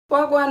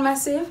Wagwan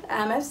Massive,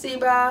 I'm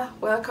Fziba.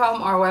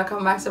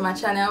 Welcome back to my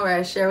channel where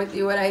I share with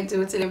you what I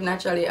do to live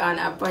naturally on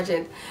a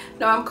budget.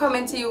 Now I'm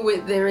coming to you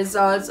with the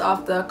results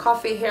of the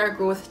coffee hair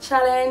growth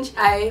challenge.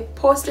 I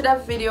posted a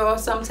video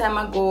some time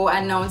ago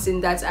announcing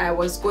that I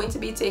was going to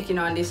be taking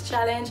on this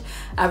challenge.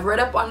 I've read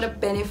up on the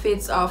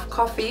benefits of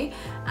coffee,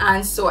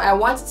 and so I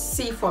wanted to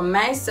see for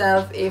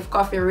myself if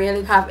coffee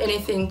really have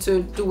anything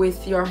to do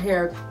with your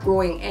hair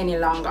growing any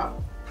longer.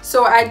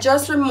 So I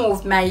just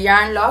removed my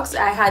yarn locks.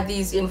 I had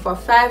these in for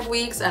 5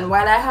 weeks, and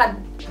while I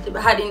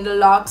had in the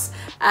locks,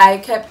 I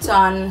kept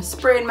on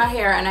spraying my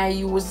hair, and I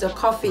used the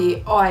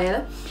coffee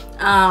oil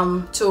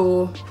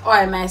to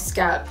oil my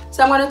scalp.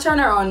 So I'm going to turn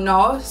around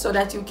now so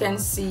that you can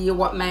see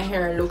what my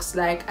hair looks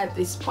like at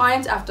this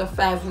point after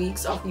 5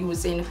 weeks of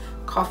using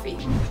coffee.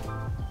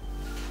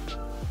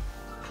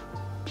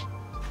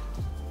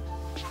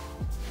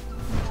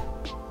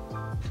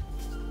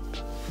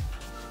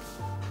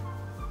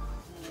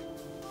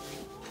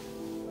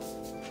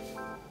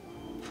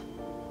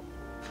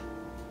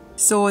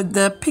 So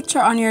the picture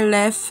on your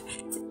left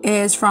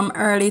is from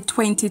early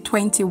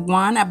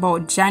 2021,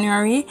 about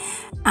January,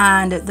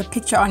 and the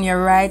picture on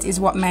your right is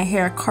what my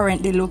hair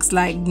currently looks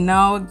like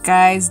now.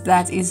 Guys,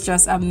 that is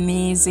just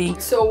amazing.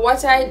 So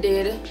what I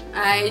did,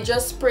 I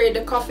just sprayed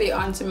the coffee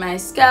onto my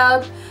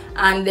scalp,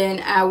 and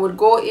then I would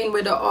go in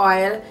with the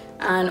oil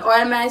and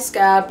oil my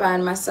scalp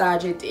and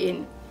massage it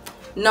in.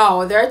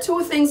 Now there are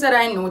two things that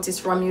I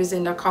noticed from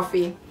using the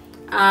coffee.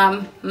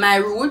 My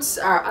roots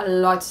are a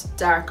lot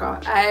darker.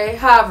 I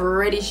have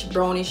reddish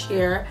brownish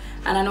hair,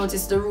 and I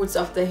noticed the roots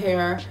of the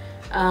hair,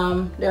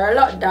 they're a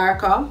lot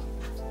darker.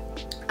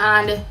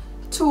 And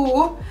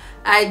two,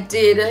 I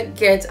did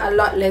get a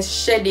lot less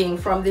shedding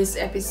from this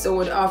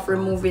episode of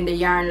removing the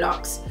yarn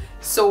locks.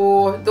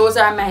 So those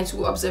are my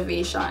two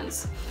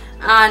observations.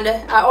 And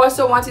I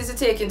also wanted to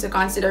take into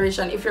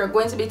consideration, if you're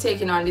going to be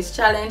taking on this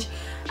challenge,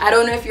 I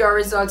don't know if your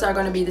results are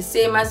going to be the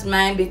same as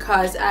mine,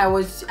 because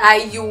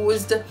I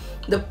used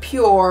the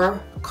pure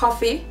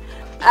coffee.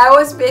 I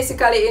was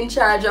basically in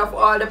charge of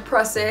all the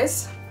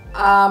process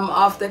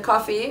of the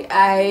coffee.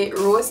 I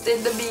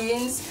roasted the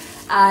beans,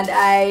 and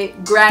I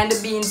grind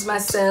the beans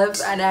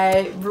myself, and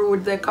I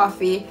brewed the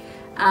coffee.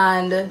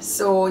 And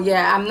so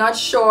yeah, I'm not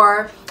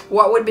sure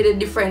what would be the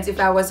difference if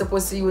I was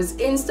supposed to use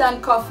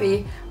instant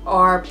coffee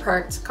or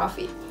perked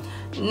coffee.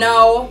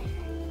 Now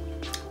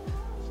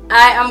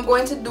I am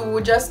going to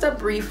do just a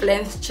brief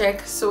length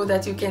check so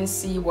that you can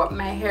see what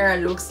my hair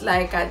looks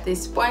like at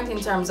this point in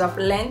terms of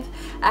length.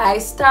 I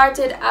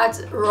started at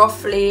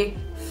roughly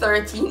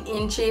 13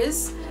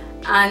 inches,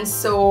 and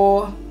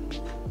so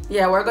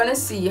yeah, we're gonna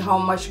see how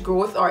much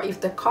growth, or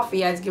if the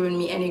coffee has given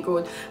me any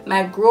growth.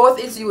 My growth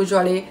is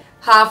usually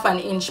half an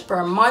inch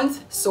per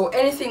month, so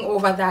anything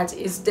over that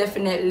is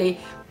definitely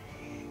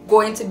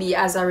going to be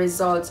as a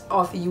result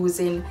of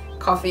using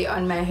coffee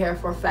on my hair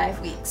for 5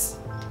 weeks.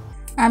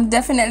 I'm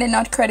definitely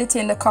not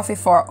crediting the coffee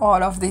for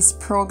all of this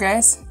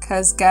progress,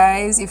 because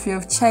guys, if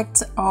you've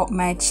checked out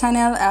my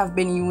channel, I've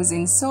been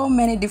using so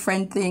many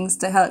different things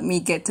to help me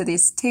get to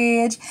this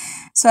stage.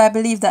 So I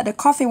believe that the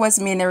coffee was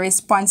mainly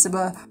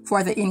responsible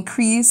for the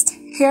increased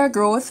hair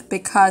growth,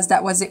 because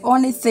that was the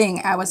only thing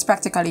I was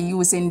practically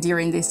using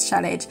during this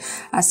challenge.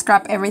 I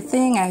scrapped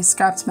everything. I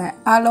scrapped my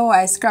aloe,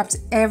 I scrapped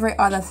every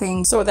other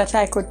thing so that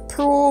I could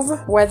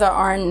prove whether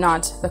or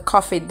not the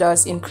coffee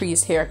does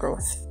increase hair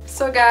growth.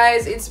 So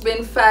guys, it's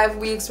been 5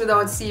 weeks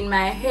without seeing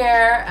my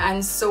hair,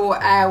 and so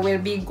I will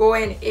be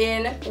going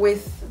in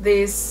with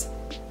this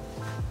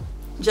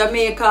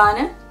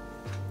Jamaican,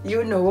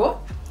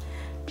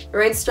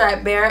 red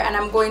stripe bear, and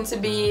I'm going to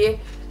be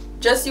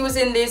just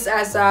using this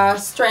as a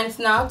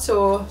strengthener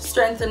to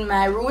strengthen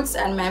my roots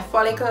and my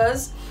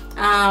follicles.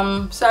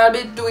 So I'll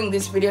be doing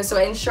this video, so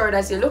ensure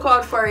that you look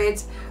out for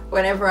it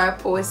whenever I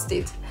post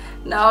it.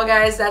 Now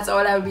guys, that's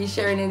all I'll be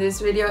sharing in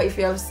this video. If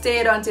you have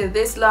stayed until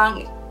this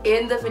long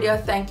in the video,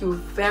 thank you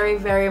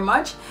very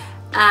much.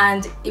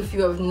 And if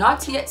you have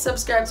not yet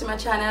subscribed to my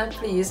channel,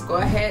 please go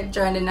ahead,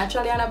 join the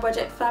Naturally on a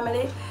Budget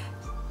family,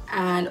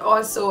 and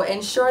also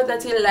ensure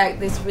that you like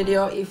this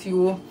video if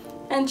you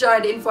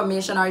enjoyed the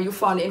information or you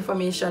found the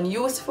information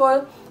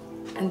useful.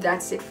 And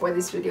that's it for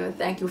this video.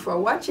 Thank you for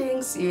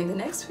watching. See you in the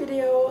next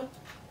video.